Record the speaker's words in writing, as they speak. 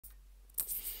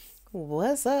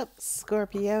What's up,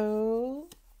 Scorpio?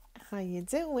 How you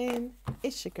doing?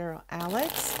 It's your girl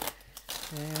Alex,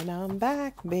 and I'm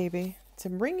back, baby, to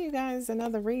bring you guys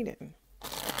another reading.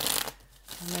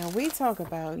 Now we talk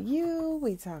about you,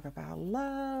 we talk about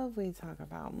love, we talk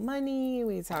about money,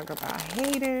 we talk about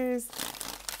haters,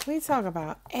 we talk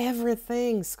about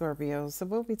everything, Scorpio. So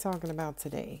what we talking about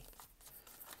today?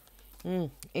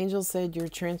 Angel said your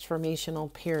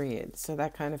transformational period. So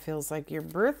that kind of feels like your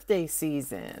birthday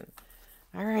season.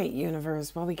 All right,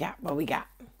 universe, what we got? What we got?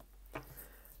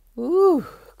 Ooh,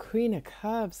 Queen of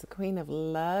Cups, the Queen of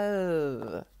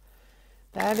Love.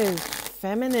 That is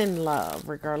feminine love,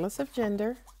 regardless of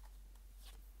gender.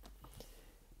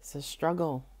 It's a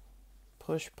struggle,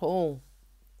 push, pull,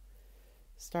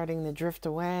 starting to drift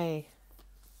away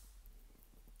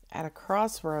at a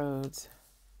crossroads.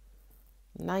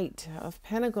 Knight of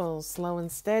Pentacles, slow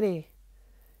and steady.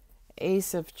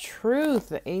 Ace of Truth,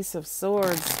 the Ace of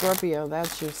Swords, Scorpio,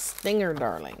 that's your stinger,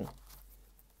 darling.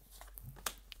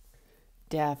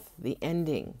 Death, the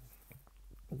ending,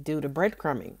 due to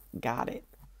breadcrumbing. Got it.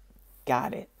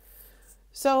 Got it.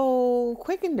 So,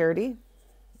 quick and dirty.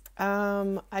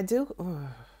 I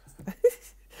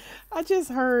just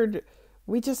heard,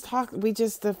 we talk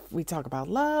about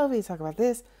love, we talk about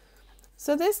this.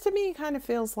 So this to me kind of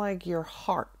feels like your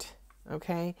heart,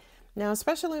 okay? Now,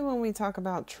 especially when we talk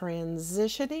about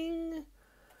transitioning,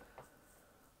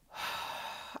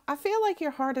 I feel like your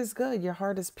heart is good. Your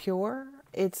heart is pure.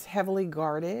 It's heavily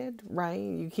guarded, right?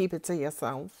 You keep it to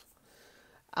yourself.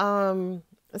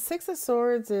 Six of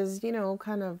Swords is,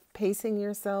 kind of pacing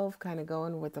yourself, kind of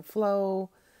going with the flow.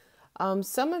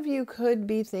 Some of you could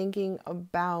be thinking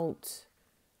about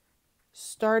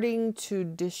starting to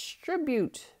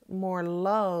distribute more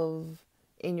love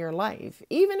in your life,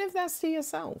 even if that's to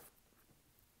yourself.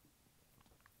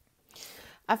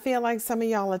 I feel like some of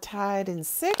y'all are tired and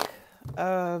sick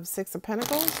of Six of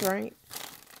Pentacles, right?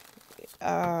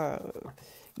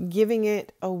 Giving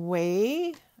it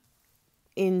away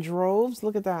in droves.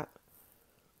 Look at that.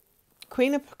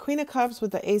 Queen of Cups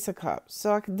with the Ace of Cups.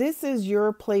 So this is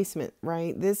your placement,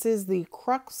 right? This is the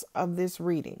crux of this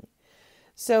reading.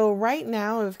 So right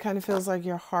now, it kind of feels like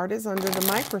your heart is under the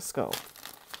microscope.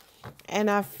 And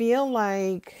I feel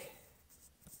like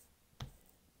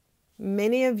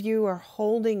many of you are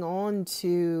holding on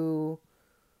to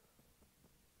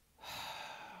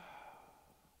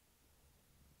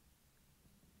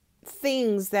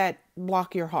things that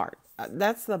block your heart.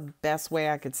 That's the best way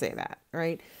I could say that,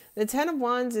 right? The Ten of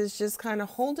Wands is just kind of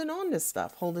holding on to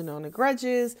stuff, holding on to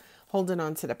grudges, holding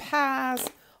on to the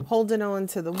past, holding on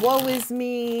to the woe is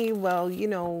me. Well,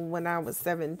 when I was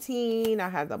 17, I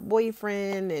had a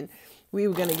boyfriend and we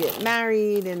were going to get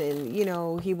married. And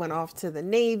then, he went off to the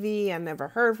Navy. I never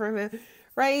heard from him,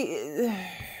 right?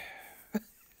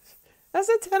 That's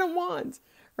a Ten of Wands,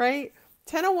 right?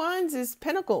 Ten of Wands is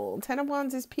pinnacle. Ten of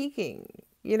Wands is peaking.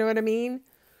 You know what I mean?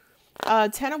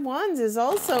 Ten of Wands is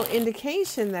also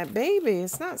indication that, baby,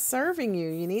 it's not serving you.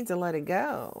 You need to let it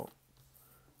go.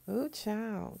 Oh,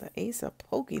 child, the Ace of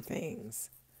Pokey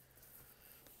things.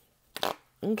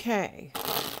 Okay.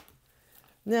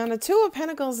 Now, the Two of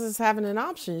Pentacles is having an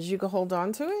options. You can hold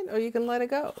on to it or you can let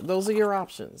it go. Those are your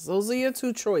options. Those are your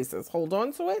two choices. Hold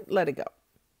on to it, let it go.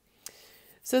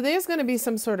 So there's going to be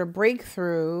some sort of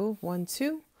breakthrough. 1,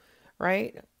 2,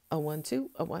 right? A 1,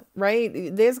 2, a 1, right?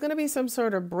 There's going to be some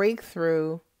sort of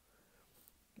breakthrough.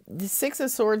 The Six of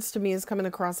Swords to me is coming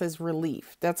across as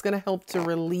relief. That's going to help to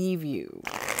relieve you.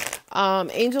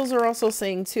 Angels are also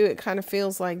saying too, it kind of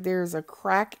feels like there's a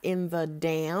crack in the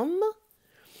dam.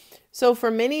 So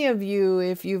for many of you,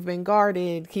 if you've been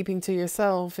guarded, keeping to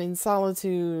yourself in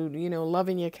solitude,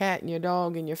 loving your cat and your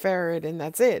dog and your ferret, and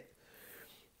that's it.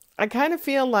 I kind of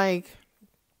feel like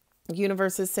the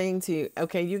universe is saying to you,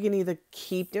 okay, you can either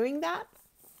keep doing that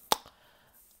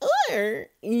or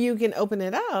you can open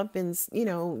it up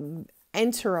and,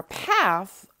 enter a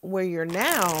path where you're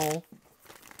now,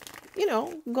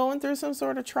 going through some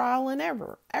sort of trial and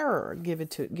error. Give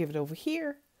it over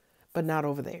here, but not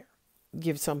over there.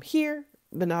 Give some here,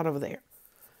 but not over there.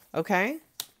 Okay?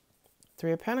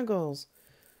 Three of Pentacles.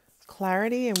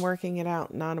 Clarity and working it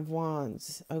out. Nine of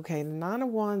Wands. Okay, the Nine of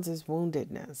Wands is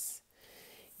woundedness.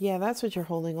 Yeah, that's what you're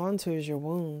holding on to is your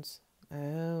wounds.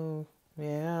 Oh,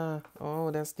 yeah.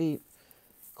 Oh, that's deep.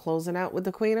 Closing out with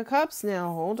the Queen of Cups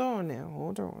now. Hold on now.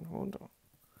 Hold on.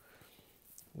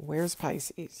 Where's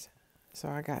Pisces? So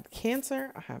I got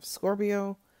Cancer. I have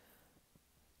Scorpio.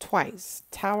 Twice.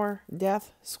 Tower,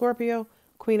 Death, Scorpio,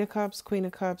 Queen of Cups,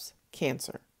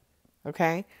 Cancer.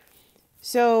 Okay?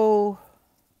 So,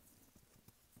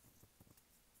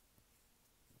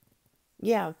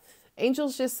 yeah.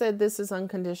 Angels just said this is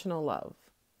unconditional love.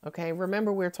 Okay.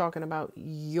 Remember, we're talking about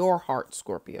your heart,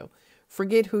 Scorpio.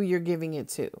 Forget who you're giving it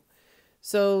to.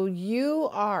 So you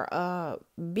are a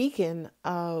beacon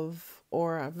of,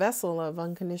 or a vessel of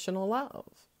unconditional love.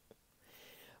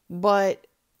 But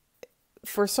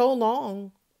for so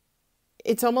long,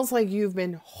 it's almost like you've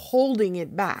been holding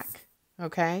it back.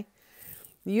 Okay.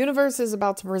 The universe is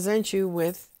about to present you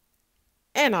with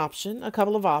an option, a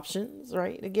couple of options,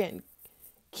 right? Again,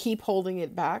 keep holding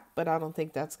it back, but I don't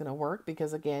think that's going to work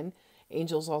because, again,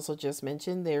 angels also just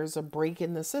mentioned there's a break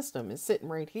in the system. It's sitting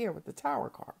right here with the Tower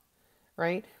card,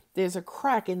 right? There's a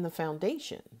crack in the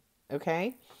foundation,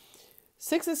 okay?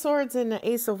 Six of Swords and the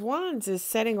Ace of Wands is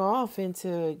setting off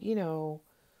into,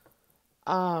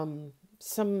 an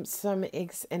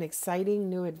exciting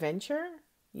new adventure.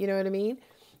 You know what I mean?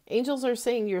 Angels are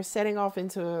saying you're setting off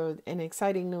into an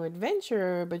exciting new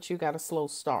adventure, but you got a slow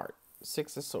start.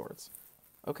 Six of Swords.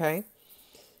 Okay.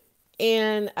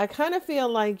 And I kind of feel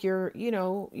like you're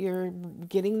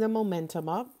getting the momentum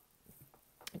up.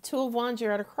 Two of Wands,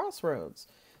 you're at a crossroads.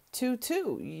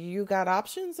 2-2, you got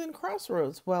options and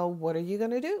crossroads. Well, what are you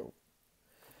going to do?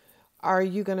 Are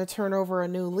you going to turn over a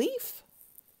new leaf?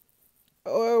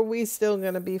 Or are we still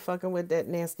going to be fucking with that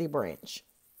nasty branch?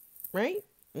 Right?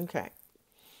 Okay.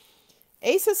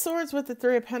 Ace of Swords with the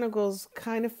Three of Pentacles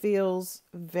kind of feels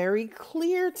very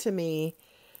clear to me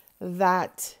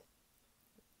that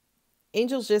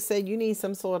angels just said you need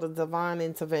some sort of divine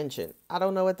intervention. I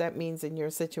don't know what that means in your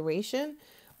situation.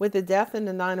 With the Death and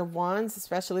the Nine of Wands,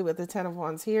 especially with the Ten of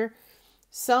Wands here,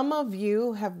 some of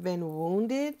you have been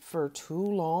wounded for too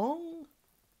long,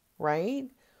 right?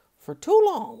 For too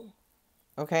long,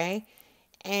 okay?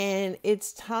 And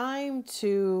it's time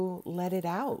to let it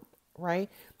out, right?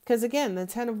 Because again, the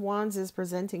Ten of Wands is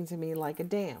presenting to me like a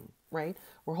dam, right?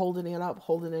 We're holding it up,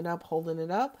 holding it up, holding it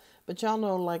up. But y'all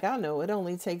know, like I know, it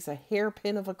only takes a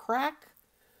hairpin of a crack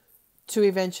to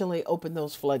eventually open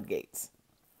those floodgates.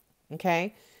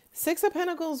 Okay? Six of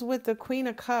Pentacles with the Queen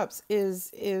of Cups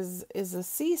is a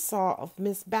seesaw of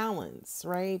misbalance,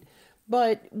 right?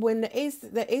 But when the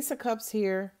Ace of Cups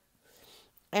here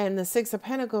and the Six of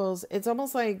Pentacles, it's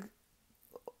almost like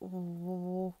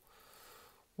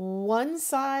one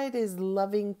side is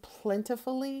loving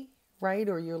plentifully, right?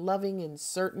 Or you're loving in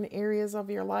certain areas of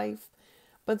your life.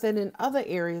 But then in other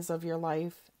areas of your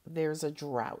life, there's a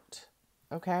drought.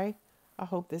 Okay? I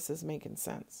hope this is making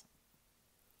sense.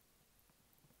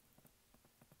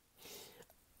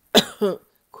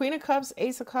 Queen of Cups,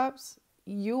 Ace of Cups,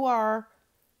 you are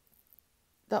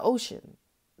the ocean,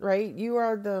 right? You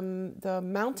are the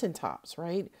mountaintops,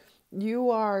 right? You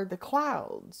are the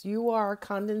clouds. You are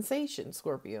condensation,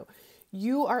 Scorpio.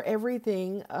 You are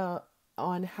everything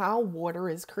on how water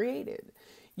is created.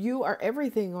 You are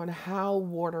everything on how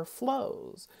water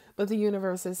flows. But the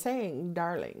universe is saying,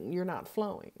 darling, you're not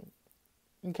flowing.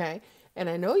 Okay? And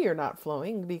I know you're not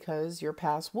flowing because your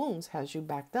past wounds has you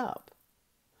backed up.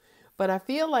 But I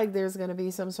feel like there's going to be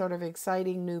some sort of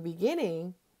exciting new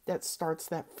beginning that starts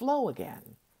that flow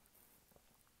again.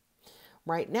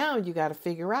 Right now, you got to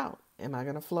figure out, am I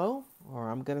going to flow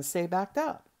or I'm going to stay backed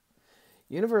up?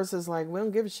 Universe is like, we don't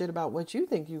give a shit about what you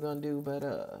think you're going to do, but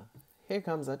here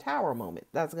comes a tower moment.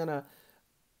 That's going to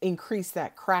increase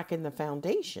that crack in the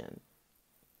foundation.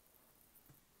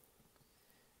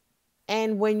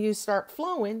 And when you start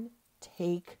flowing,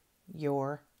 take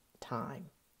your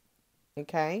time.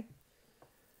 Okay?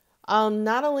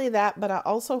 Not only that, but I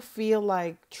also feel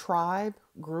like tribe,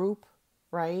 group,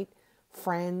 right?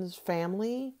 Friends,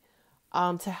 family,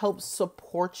 to help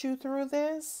support you through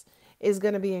this is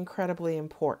going to be incredibly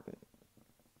important.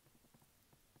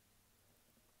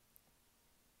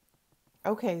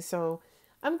 Okay, so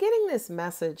I'm getting this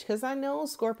message because I know,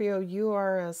 Scorpio, you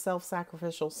are a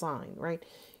self-sacrificial sign, right?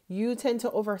 You tend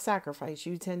to over-sacrifice.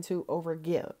 You tend to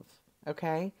over-give,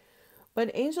 okay?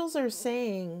 But angels are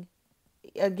saying,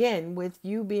 again, with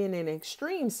you being an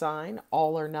extreme sign,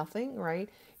 all or nothing, right?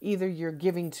 Either you're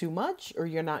giving too much or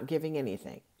you're not giving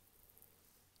anything.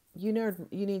 You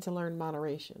need to learn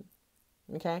moderation,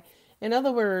 okay? In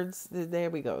other words, there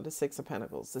we go, the Six of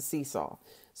Pentacles, the seesaw.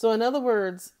 So in other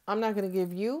words, I'm not going to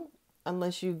give you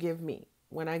unless you give me.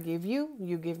 When I give you,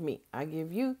 you give me. I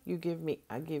give you, you give me.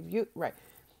 I give you, right?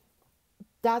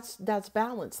 That's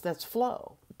balance. That's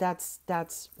flow.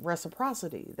 That's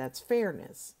reciprocity. That's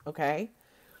fairness. Okay.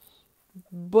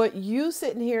 But you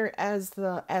sitting here as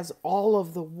all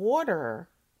of the water.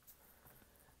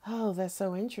 Oh, that's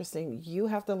so interesting. You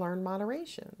have to learn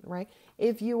moderation, right?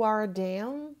 If you are a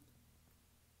dam,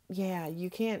 yeah, you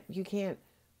can't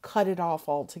cut it off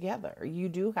altogether. You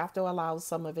do have to allow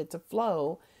some of it to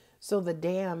flow So the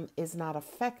dam is not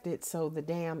affected. So the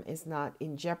dam is not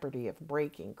in jeopardy of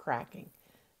breaking, cracking.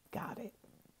 Got it.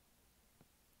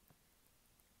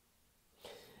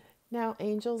 Now,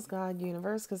 angels, God,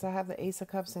 universe, because I have the Ace of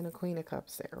Cups and the Queen of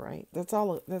Cups there, right? That's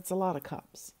all. That's a lot of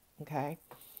cups. Okay.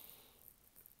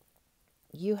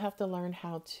 You have to learn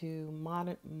how to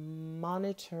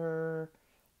monitor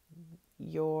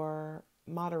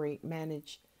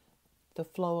manage the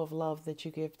flow of love that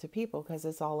you give to people, because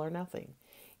it's all or nothing.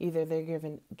 Either they're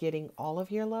getting all of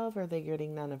your love, or they're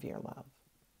getting none of your love.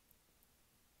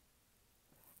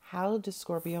 How does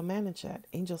Scorpio manage that?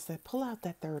 Angel said, pull out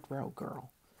that third row,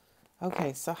 girl.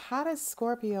 Okay, so how does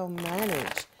Scorpio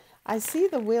manage? I see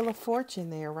the Wheel of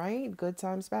Fortune there, right? Good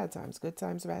times, bad times, good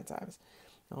times, bad times.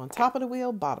 On top of the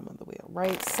wheel, bottom of the wheel,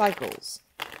 right? Cycles,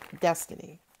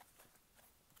 destiny.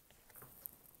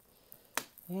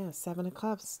 Yeah, Seven of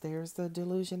Cups. There's the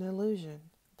delusion, illusion.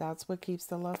 That's what keeps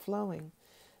the love flowing.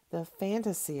 The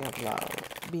fantasy of love,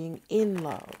 being in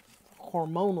love,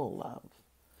 hormonal love.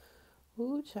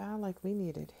 Ooh, child, like we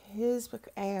needed his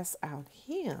ass out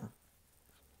here.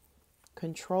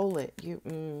 Control it.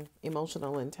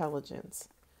 Emotional intelligence.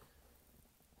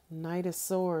 Knight of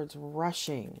Swords,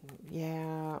 rushing.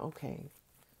 Yeah, okay.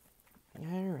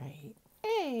 All right.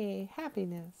 Hey,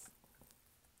 happiness.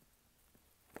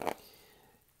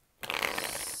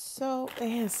 So,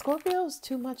 Scorpio's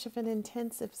too much of an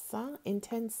intense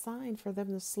sign for them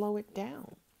to slow it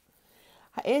down.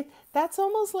 That's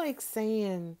almost like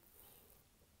saying,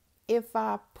 if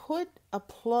I put a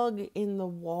plug in the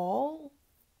wall,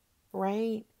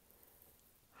 right?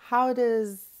 How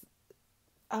does...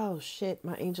 Oh, shit.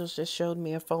 My angels just showed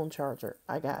me a phone charger.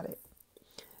 I got it.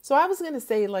 So I was going to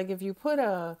say, like, if you put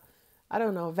a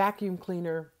vacuum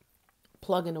cleaner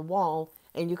plug in the wall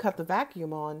and you cut the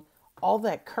vacuum on, all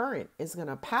that current is going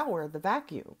to power the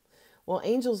vacuum. Well,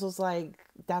 angels was like,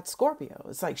 that's Scorpio.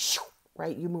 It's like, shoo,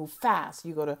 right? You move fast.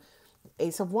 You go to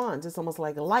Ace of Wands. It's almost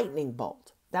like a lightning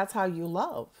bolt. That's how you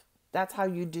love. That's how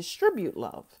you distribute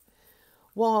love.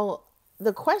 Well,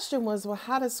 the question was, well,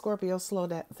 how does Scorpio slow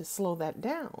that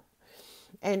down?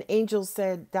 And angels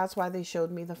said that's why they showed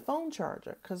me the phone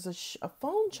charger, because a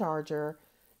phone charger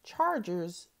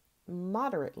charges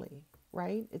moderately,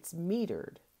 right? It's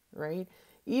metered, right?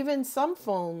 Even some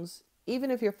phones, even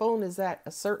if your phone is at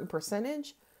a certain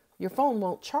percentage, your phone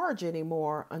won't charge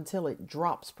anymore until it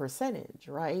drops percentage,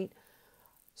 right?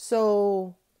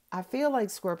 So I feel like,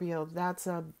 Scorpio, that's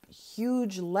a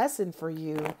huge lesson for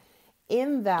you,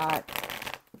 in that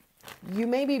you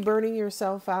may be burning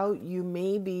yourself out. You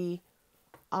may be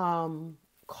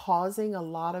causing a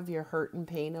lot of your hurt and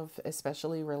pain of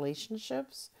especially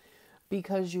relationships,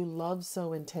 because you love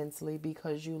so intensely,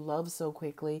 because you love so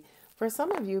quickly. For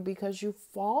some of you, because you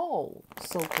fall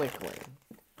so quickly,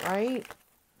 right?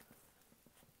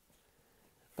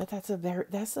 But that's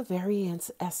the very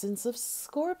essence of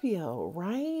Scorpio,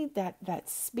 right? That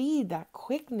speed, that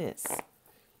quickness.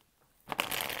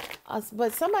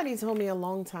 But somebody told me a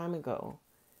long time ago,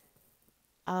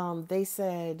 they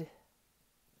said,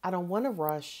 I don't want to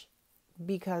rush,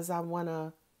 because I want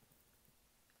to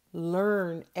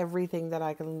learn everything that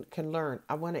I can learn.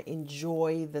 I want to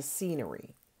enjoy the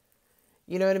scenery.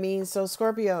 You know what I mean? So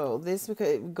Scorpio,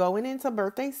 going into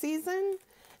birthday season,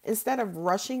 instead of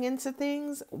rushing into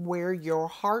things where your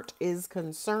heart is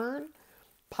concerned,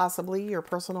 possibly your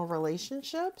personal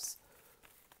relationships,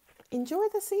 enjoy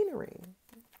the scenery,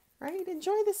 right?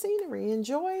 Enjoy the scenery.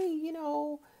 Enjoy,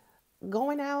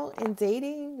 going out and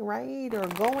dating, right? Or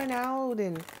going out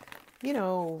and,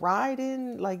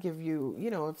 riding. Like if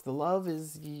if the love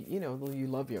is, you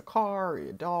love your car or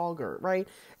your dog, or, right?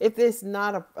 If it's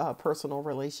not a personal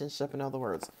relationship, in other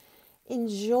words,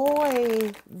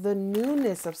 enjoy the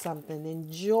newness of something.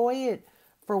 Enjoy it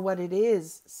for what it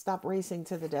is. Stop racing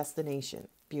to the destination.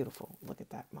 Beautiful. Look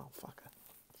at that motherfucker.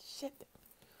 Shit.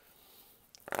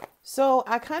 So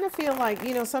I kind of feel like,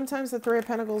 sometimes the Three of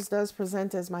Pentacles does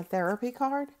present as my therapy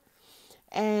card.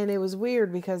 And it was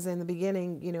weird because in the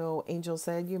beginning, Angel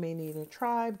said you may need a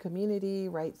tribe, community,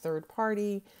 right? Third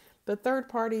party. The third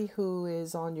party who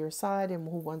is on your side and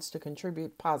who wants to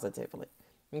contribute positively.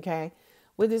 Okay.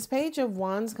 With this Page of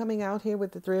Wands coming out here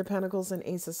with the Three of Pentacles and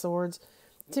Ace of Swords,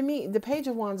 to me, the Page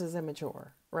of Wands is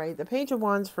immature, right? The Page of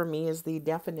Wands for me is the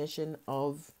definition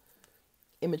of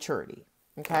immaturity.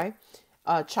 Okay.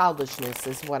 Childishness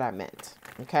is what I meant.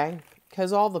 Okay.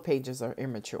 Because all the pages are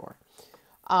immature.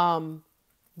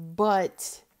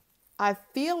 But I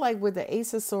feel like with the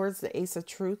Ace of Swords, the Ace of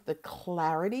Truth, the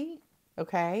clarity,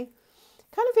 okay,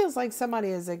 kind of feels like somebody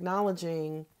is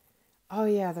acknowledging, oh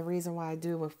yeah, the reason why I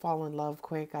do fall in love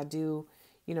quick, I do,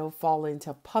 fall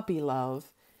into puppy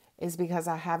love, is because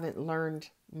I haven't learned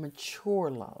mature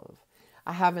love.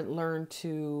 I haven't learned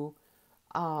to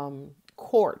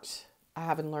court. I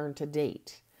haven't learned to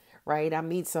date, right? I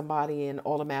meet somebody and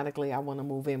automatically I want to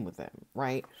move in with them,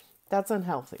 right? That's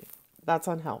unhealthy. That's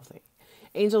unhealthy.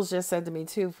 Angels just said to me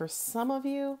too, for some of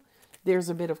you, there's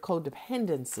a bit of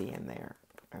codependency in there.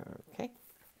 Okay.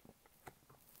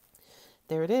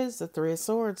 There it is, the Three of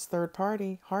Swords, third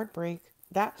party, heartbreak.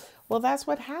 That's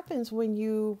what happens when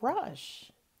you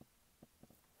rush,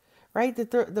 right?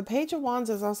 The Page of Wands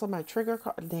is also my trigger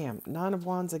card. Damn, Nine of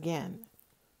Wands again.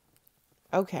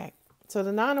 Okay, so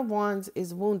the Nine of Wands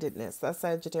is woundedness. That's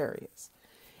Sagittarius.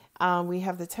 We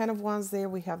have the Ten of Wands there.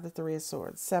 We have the Three of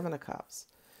Swords, Seven of Cups.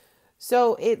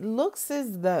 So it looks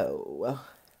as though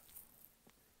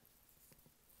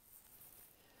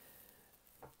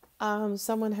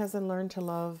someone hasn't learned to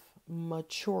love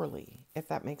maturely, if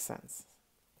that makes sense.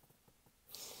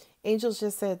 Angels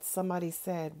just said, somebody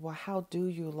said, well, how do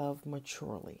you love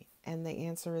maturely? And the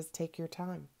answer is take your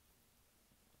time,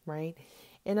 right?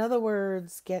 In other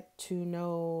words, get to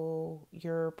know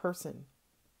your person.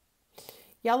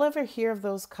 Y'all ever hear of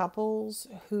those couples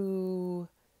who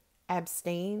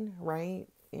abstain, right?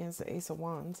 It's the Ace of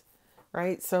Wands,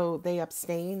 right? So they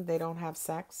abstain, they don't have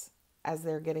sex as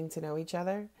they're getting to know each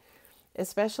other.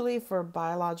 Especially for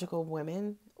biological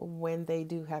women, when they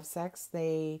do have sex,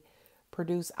 they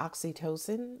produce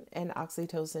oxytocin, and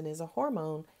oxytocin is a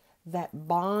hormone that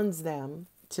bonds them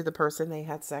to the person they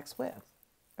had sex with.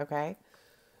 Okay?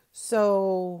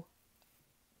 So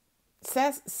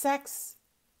sex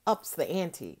ups the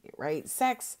ante, right?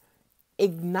 Sex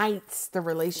ignites the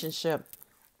relationship,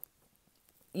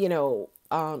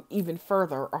 even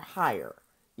further or higher.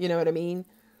 You know what I mean?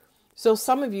 So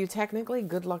some of you, technically,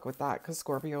 good luck with that, because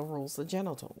Scorpio rules the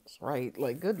genitals, right?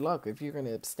 Like, good luck if you're going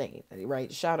to abstain,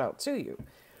 right? Shout out to you.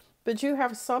 But you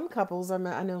have some couples, I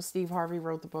know Steve Harvey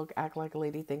wrote the book, Act Like a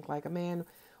Lady, Think Like a Man,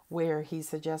 where he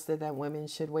suggested that women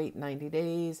should wait 90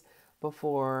 days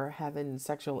before having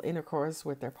sexual intercourse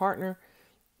with their partner.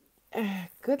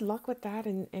 Good luck with that.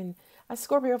 And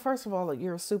Scorpio, first of all,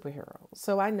 you're a superhero.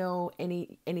 So I know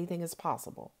anything is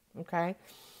possible, okay?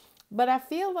 But I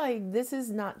feel like this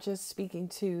is not just speaking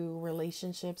to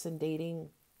relationships and dating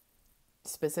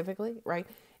specifically, right?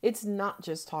 It's not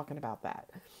just talking about that.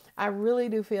 I really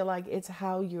do feel like it's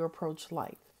how you approach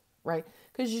life, right?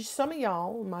 Because some of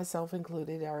y'all, myself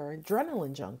included, are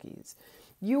adrenaline junkies.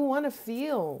 You want to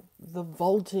feel the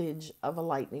voltage of a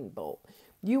lightning bolt.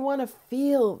 You want to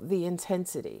feel the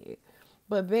intensity.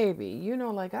 But baby,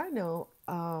 like I know,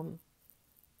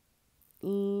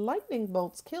 lightning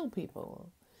bolts kill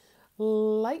people.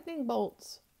 Lightning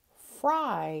bolts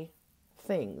fry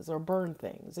things or burn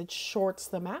things. It shorts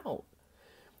them out.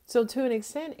 So to an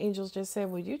extent, angels just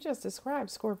said, well, you just described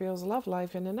Scorpio's love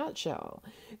life in a nutshell.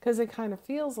 Because it kind of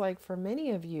feels like for many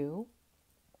of you,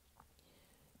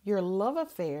 your love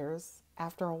affairs,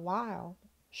 after a while,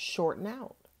 shorten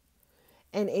out.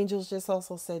 And angels just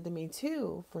also said to me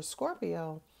too, for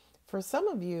Scorpio, for some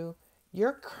of you,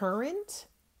 your current,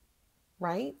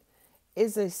 right,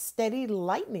 is a steady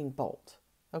lightning bolt.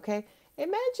 Okay.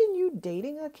 Imagine you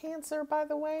dating a Cancer, by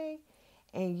the way,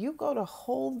 and you go to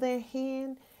hold their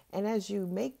hand, and as you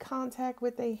make contact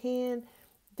with their hand,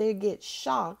 they get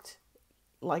shocked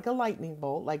like a lightning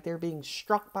bolt, like they're being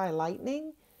struck by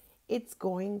lightning. It's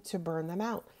going to burn them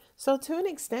out. So to an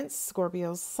extent,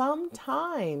 Scorpio,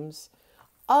 sometimes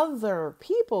other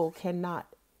people cannot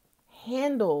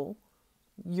handle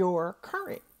your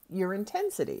current, your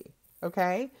intensity.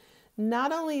 Okay.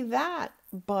 Not only that,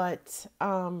 but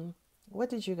what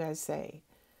did you guys say?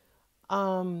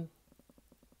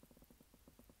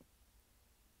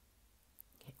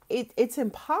 It's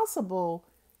impossible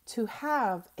to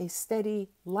have a steady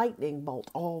lightning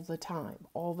bolt all the time,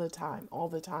 all the time, all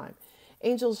the time.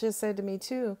 Angels just said to me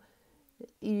too,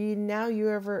 now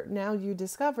you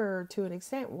discover to an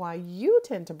extent why you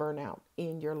tend to burn out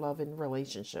in your love and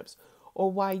relationships,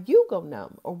 or why you go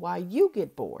numb, or why you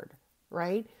get bored,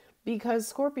 right? Because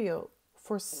Scorpio,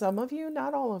 for some of you,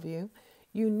 not all of you,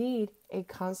 you need a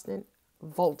constant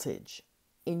voltage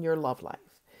in your love life.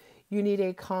 You need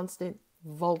a constant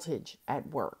voltage at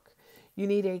work. You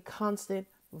need a constant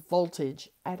voltage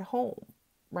at home,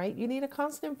 right? You need a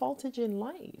constant voltage in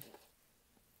life.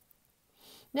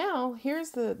 Now,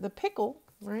 here's the pickle,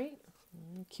 right?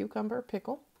 Cucumber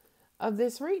pickle of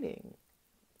this reading,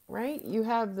 right? You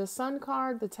have the Sun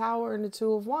card, the Tower, and the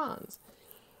Two of Wands.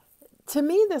 To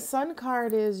me, the Sun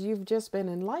card is you've just been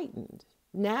enlightened.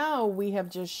 Now we have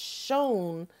just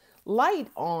shown light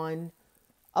on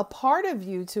a part of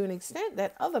you to an extent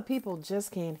that other people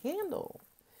just can't handle.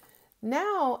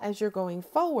 Now, as you're going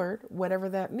forward, whatever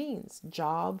that means,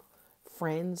 job,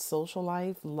 friends, social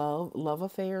life, love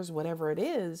affairs, whatever it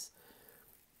is,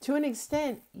 to an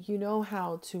extent, you know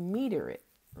how to meter it,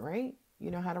 right?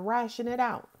 You know how to ration it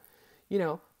out. You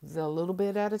know, the little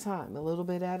bit at a time, a little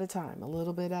bit at a time, a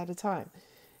little bit at a time.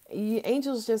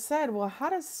 Angels just said, well, how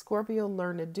does Scorpio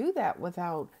learn to do that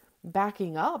without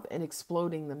backing up and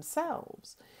exploding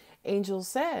themselves? Angels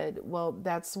said, well,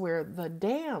 that's where the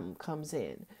dam comes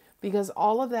in, because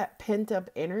all of that pent up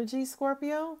energy,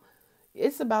 Scorpio,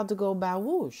 it's about to go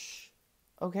bawoosh.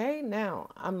 Okay, now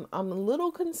I'm a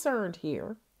little concerned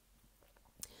here.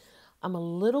 I'm a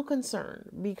little concerned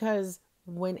because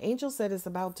when Angel said it's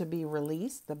about to be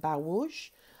released, the bawoosh,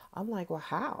 I'm like, well,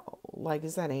 how? Like,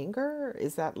 is that anger?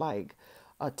 Is that like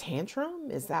a tantrum?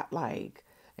 Is that like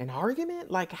an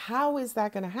argument? Like, how is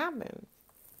that going to happen?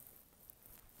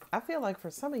 I feel like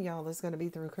for some of y'all, it's going to be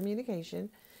through communication.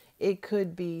 It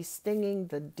could be stinging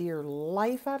the dear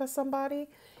life out of somebody.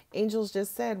 Angels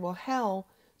just said, well, hell,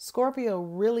 Scorpio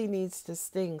really needs to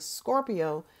sting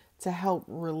Scorpio to help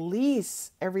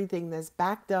release everything that's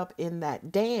backed up in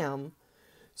that dam.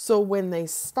 So when they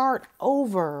start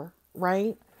over,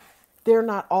 right, they're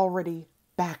not already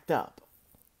backed up.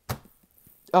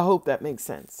 I hope that makes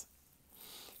sense.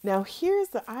 Now, here's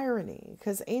the irony,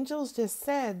 because angels just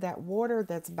said that water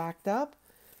that's backed up,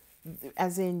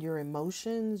 as in your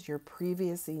emotions, your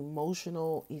previous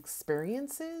emotional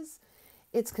experiences,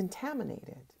 it's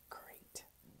contaminated. Great.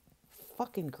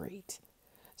 Fucking great.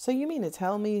 So you mean to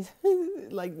tell me,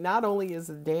 like, not only is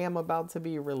the dam about to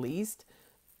be released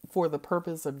for the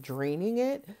purpose of draining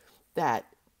it, that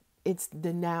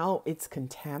now it's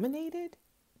contaminated?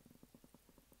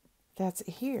 That's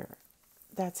here.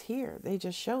 That's here. They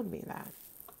just showed me that.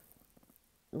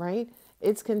 Right?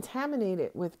 It's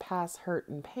contaminated with past hurt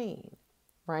and pain,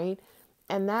 right?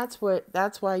 And that's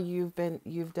why you've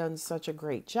done such a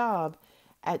great job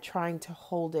at trying to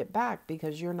hold it back,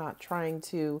 because you're not trying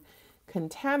to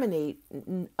contaminate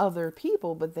other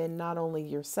people, but then not only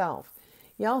yourself.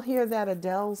 Y'all hear that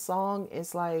Adele song?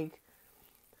 It's like,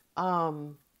 I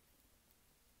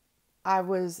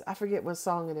forget what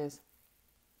song it is.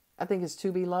 I think it's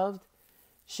To Be Loved.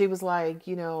 She was like,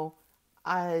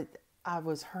 I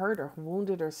was hurt or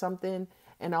wounded or something,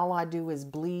 and all I do is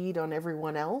bleed on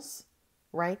everyone else,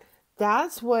 right?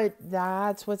 That's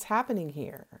what's happening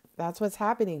here. That's what's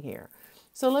happening here.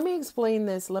 So let me explain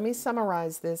this. Let me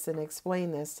summarize this and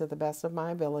explain this to the best of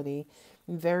my ability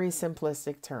in very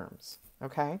simplistic terms,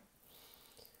 okay?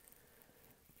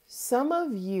 Some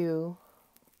of you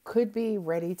could be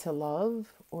ready to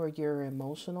love, or you're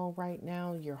emotional right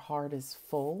now. Your heart is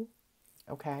full,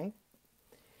 okay?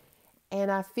 And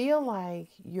I feel like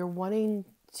you want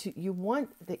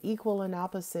the equal and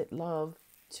opposite love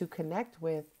to connect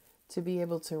with, to be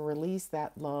able to release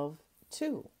that love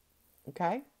too.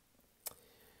 Okay?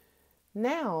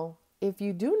 Now, if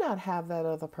you do not have that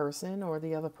other person, or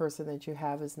the other person that you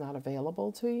have is not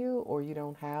available to you, or you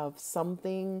don't have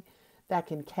something that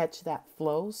can catch that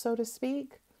flow, so to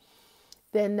speak,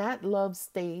 then that love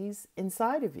stays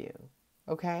inside of you.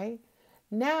 Okay?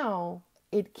 Now,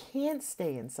 it can't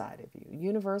stay inside of you.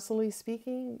 Universally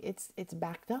speaking, it's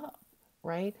backed up,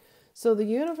 right? So the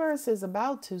universe is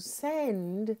about to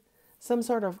send some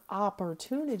sort of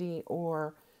opportunity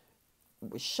or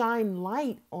shine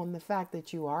light on the fact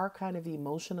that you are kind of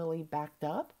emotionally backed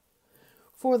up,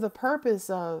 for the purpose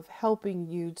of helping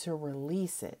you to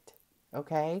release it,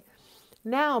 okay?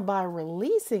 Now, by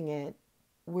releasing it,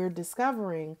 we're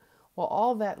discovering, well,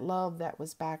 all that love that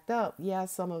was backed up,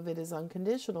 yes, some of it is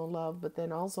unconditional love, but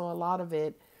then also a lot of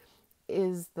it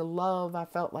is the love I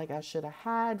felt like I should have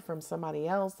had from somebody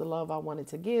else, the love I wanted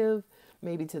to give,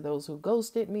 maybe to those who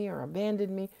ghosted me or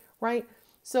abandoned me, right?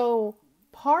 So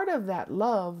part of that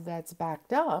love that's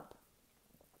backed up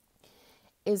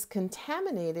is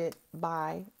contaminated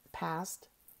by past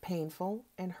painful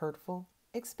and hurtful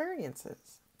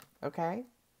experiences, okay?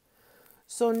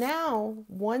 So now,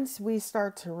 once we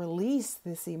start to release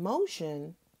this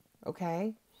emotion,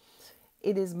 okay,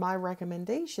 it is my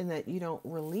recommendation that you don't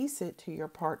release it to your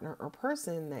partner or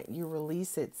person, that you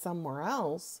release it somewhere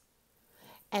else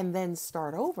and then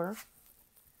start over,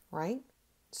 right?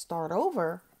 Start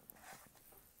over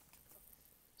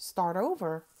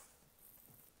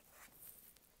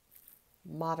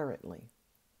moderately,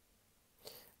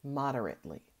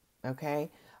 okay?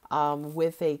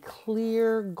 With a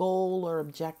clear goal or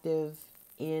objective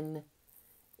in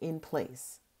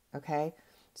place, okay?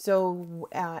 So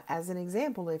as an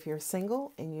example, if you're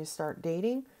single and you start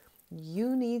dating,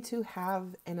 you need to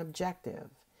have an objective.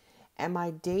 Am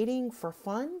I dating for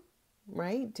fun,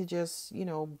 right? To just,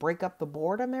 break up the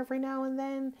boredom every now and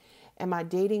then? Am I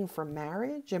dating for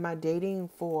marriage? Am I dating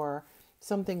for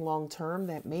something long term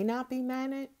that may not be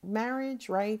marriage,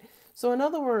 right? So, in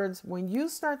other words, when you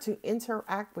start to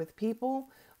interact with people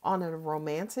on a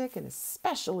romantic and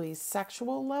especially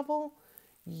sexual level,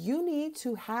 you need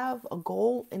to have a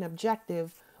goal and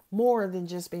objective more than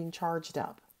just being charged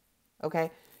up.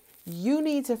 Okay. You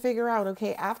need to figure out,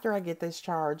 okay, after I get this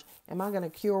charge, am I going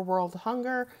to cure world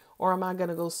hunger or am I going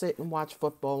to go sit and watch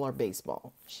football or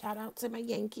baseball? Shout out to my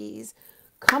Yankees.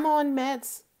 Come on,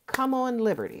 Mets. Come on,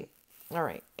 Liberty. All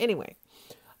right. Anyway,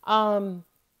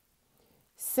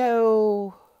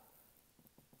 so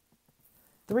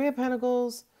Three of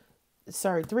Pentacles,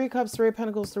 Three of Cups, Three of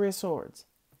Pentacles, Three of Swords,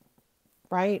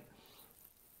 right?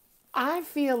 I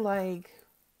feel like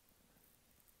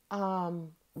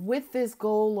with this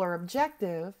goal or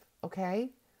objective, okay,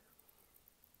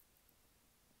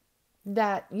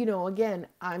 that, again,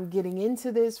 I'm getting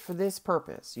into this for this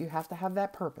purpose. You have to have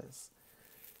that purpose.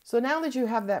 So now that you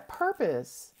have that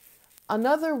purpose,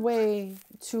 another way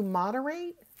to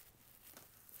moderate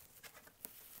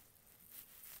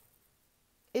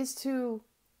is to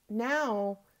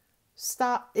now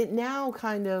stop it now,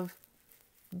 kind of.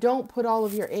 Don't put all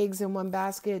of your eggs in one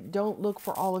basket. Don't look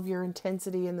for all of your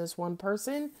intensity in this one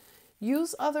person.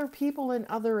 Use other people and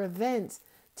other events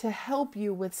to help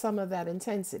you with some of that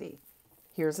intensity.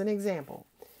 Here's an example.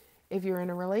 If you're in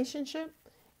a relationship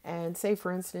and say,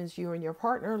 for instance, you and your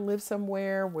partner live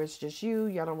somewhere where it's just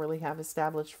y'all don't really have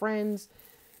established friends.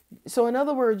 So in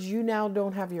other words, you now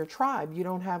don't have your tribe. You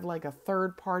don't have like a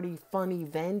third party fun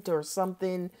event or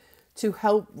something to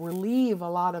help relieve a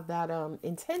lot of that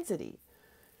intensity.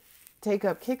 Take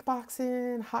up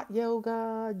kickboxing, hot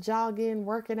yoga, jogging,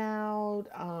 working out,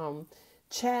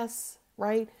 chess,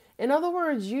 right? In other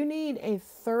words, you need a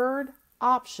third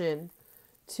option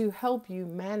to help you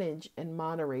manage and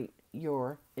moderate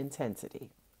your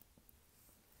intensity.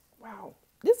 Wow.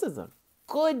 This is a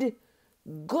good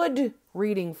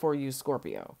reading for you,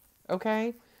 Scorpio.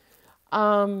 Okay?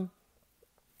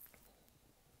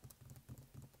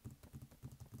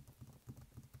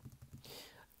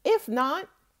 If not,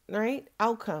 right?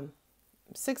 Outcome.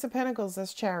 Six of Pentacles,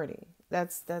 that's charity.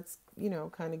 That's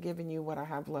kind of giving you what I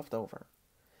have left over.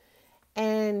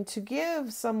 And to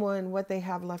give someone what they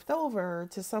have left over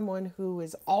to someone who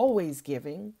is always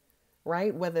giving,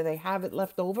 right? Whether they have it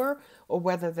left over or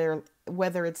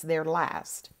whether it's their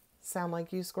last. Sound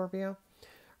like you, Scorpio?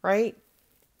 Right?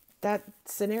 That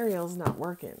scenario is not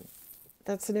working.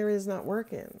 That scenario is not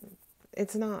working.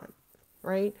 It's not,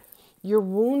 right? You're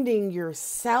wounding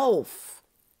yourself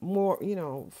more,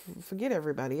 forget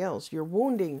everybody else. You're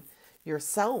wounding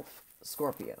yourself,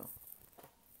 Scorpio.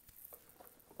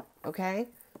 Okay?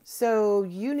 So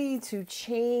you need to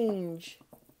change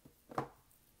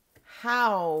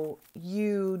how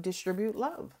you distribute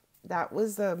love. That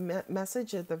was the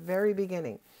message at the very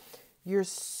beginning. You're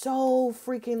so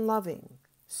freaking loving.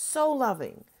 So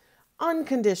loving.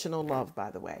 Unconditional love, by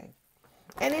the way.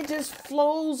 And it just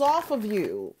flows off of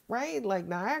you, right? Like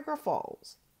Niagara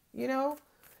Falls,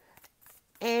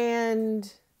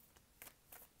 And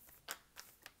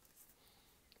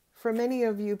for many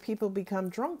of you, people become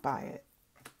drunk by it.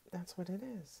 That's what it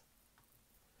is.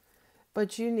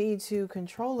 But you need to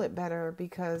control it better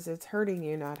because it's hurting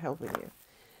you, not helping you.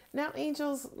 Now,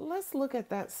 angels, let's look at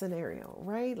that scenario,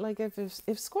 right? Like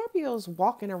if Scorpio's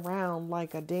walking around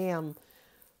like a damn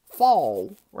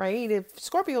fall, right? If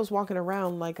Scorpio's walking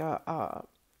around like a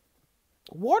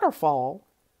waterfall,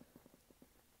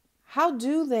 how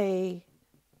do they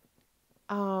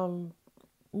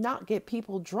not get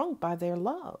people drunk by their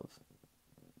love?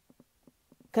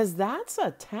 Because that's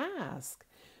a task.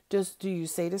 Just do you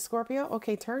say to Scorpio,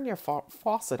 okay, turn your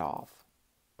faucet off?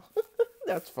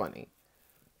 That's funny.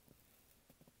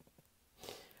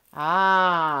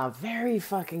 Ah, very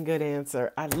fucking good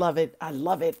answer. I love it. I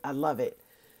love it. I love it.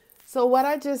 So what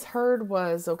I just heard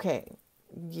was, okay,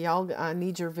 y'all, I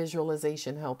need your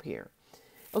visualization help here.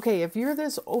 Okay, if you're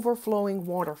this overflowing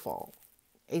waterfall,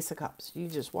 Ace of Cups, you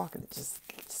just walking,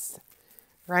 just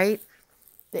right?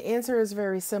 The answer is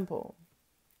very simple.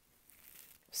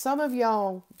 Some of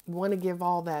y'all want to give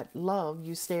all that love.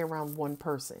 You stay around one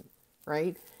person,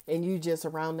 right? And you just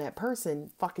around that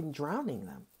person fucking drowning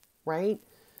them, right?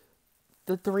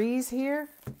 The threes here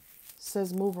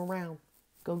says move around.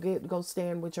 Go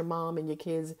stand with your mom and your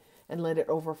kids and let it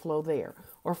overflow there.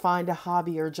 Or find a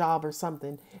hobby or job or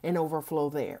something and overflow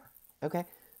there. Okay?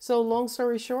 So long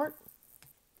story short,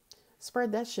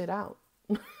 spread that shit out.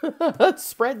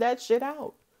 Spread that shit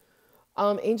out.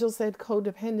 Angel said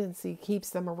codependency keeps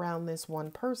them around this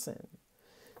one person.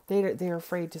 They're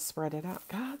afraid to spread it out.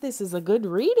 God, this is a good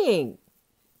reading.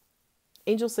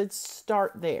 Angel said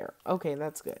start there. Okay,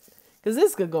 that's good. Because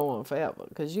this could go on forever.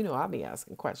 Because, I'll be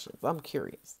asking questions. I'm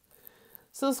curious.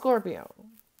 So, Scorpio,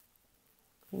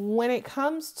 when it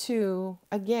comes to,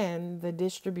 again, the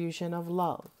distribution of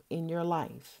love in your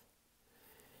life,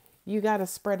 you got to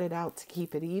spread it out to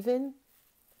keep it even.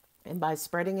 And by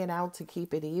spreading it out to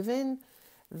keep it even,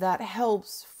 that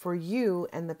helps for you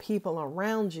and the people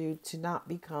around you to not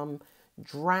become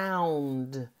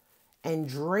drowned and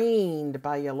drained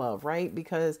by your love, right?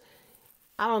 Because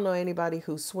I don't know anybody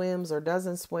who swims or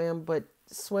doesn't swim, but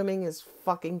swimming is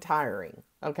fucking tiring,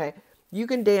 okay? You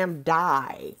can damn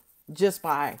die just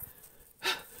by,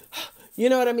 you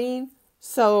know what I mean?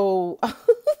 So,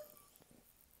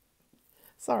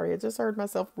 sorry, I just heard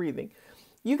myself breathing.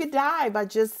 You could die by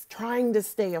just trying to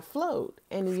stay afloat.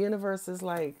 And the universe is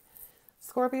like,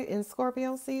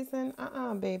 Scorpio season,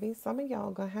 baby. Some of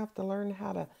y'all gonna have to learn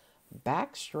how to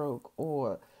backstroke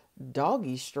or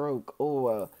doggy stroke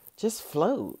or just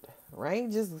float, right?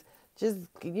 Just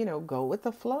go with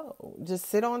the flow. Just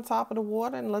sit on top of the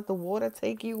water and let the water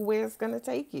take you where it's gonna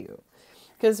take you.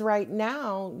 Because right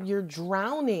now you're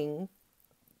drowning.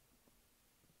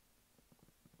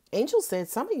 Angel said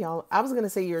some of y'all, I was going to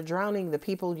say you're drowning the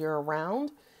people you're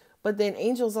around, but then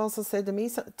angels also said to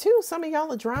me, too, some of y'all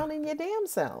are drowning your damn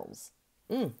selves.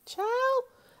 Child,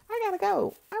 I got to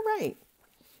go. All right.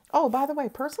 Oh, by the way,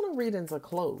 personal readings are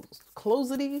closed. Close.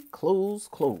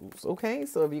 Okay.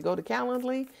 So if you go to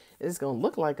Calendly, it's going to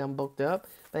look like I'm booked up.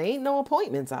 There ain't no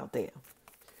appointments out there.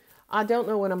 I don't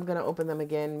know when I'm going to open them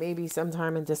again. Maybe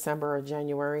sometime in December or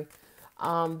January.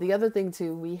 The other thing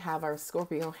too, we have our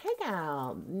Scorpio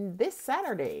Hangout this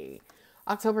Saturday,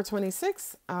 October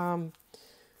 26th, and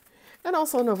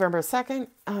also November 2nd.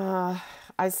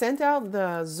 I sent out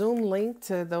the Zoom link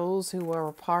to those who were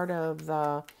a part of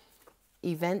the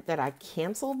event that I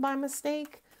canceled by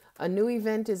mistake. A new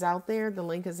event is out there. The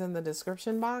link is in the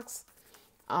description box.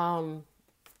 And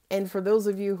for those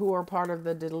of you who are part of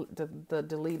the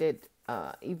deleted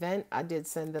event, I did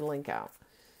send the link out.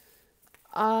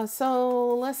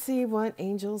 So let's see what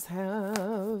angels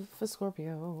have for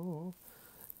Scorpio.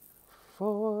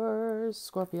 For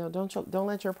Scorpio, don't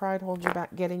let your pride hold you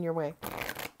back, get in your way.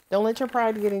 Don't let your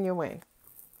pride get in your way.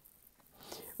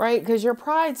 Right? Because your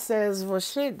pride says, well,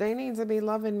 shit, they need to be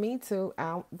loving me too.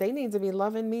 They need to be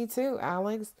loving me too,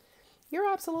 Alex.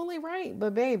 You're absolutely right.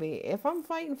 But baby, if I'm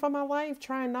fighting for my life,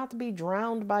 trying not to be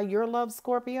drowned by your love,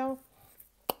 Scorpio,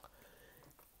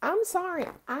 I'm sorry,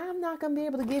 I'm not going to be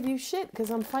able to give you shit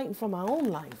because I'm fighting for my own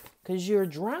life because you're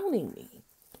drowning me.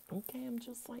 Okay, I'm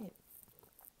just saying.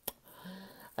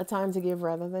 A time to give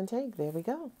rather than take. There we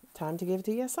go. Time to give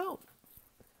to yourself.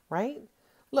 Right?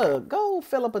 Look, go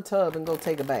fill up a tub and go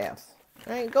take a bath.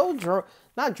 Right? Go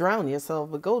not drown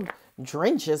yourself, but go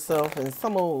drench yourself in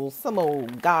some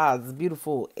old God's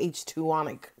beautiful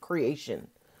H2-onic creation.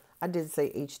 I did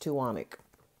say H2-onic.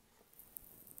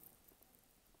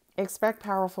 Expect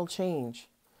powerful change.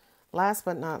 Last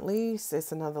but not least,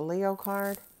 it's another Leo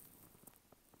card.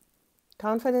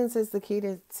 Confidence is the key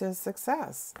to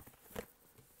success.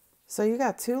 So you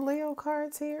got 2 Leo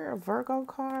cards here, a Virgo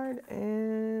card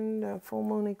and a full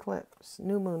moon eclipse,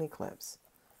 new moon eclipse.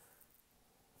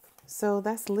 So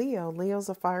that's Leo. Leo's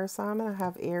a fire sign. I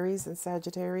have Aries and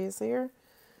Sagittarius here.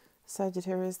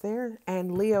 Sagittarius there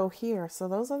and Leo here. So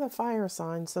those are the fire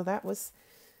signs. So that was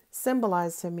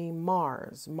symbolized to me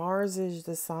Mars. Mars is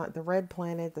the red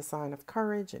planet, the sign of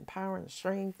courage and power and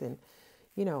strength and,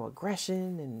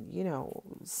 aggression and,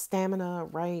 stamina,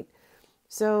 right?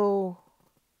 So,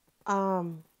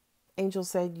 Angel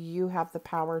said, you have the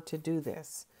power to do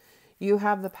this. You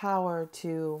have the power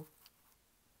to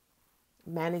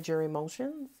manage your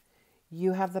emotions.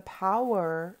 You have the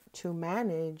power to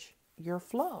manage your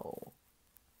flow.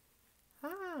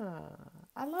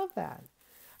 I love that.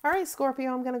 All right,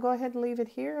 Scorpio, I'm going to go ahead and leave it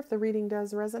here. If the reading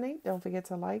does resonate, don't forget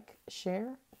to like,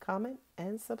 share, comment,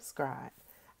 and subscribe.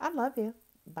 I love you.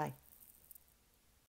 Bye.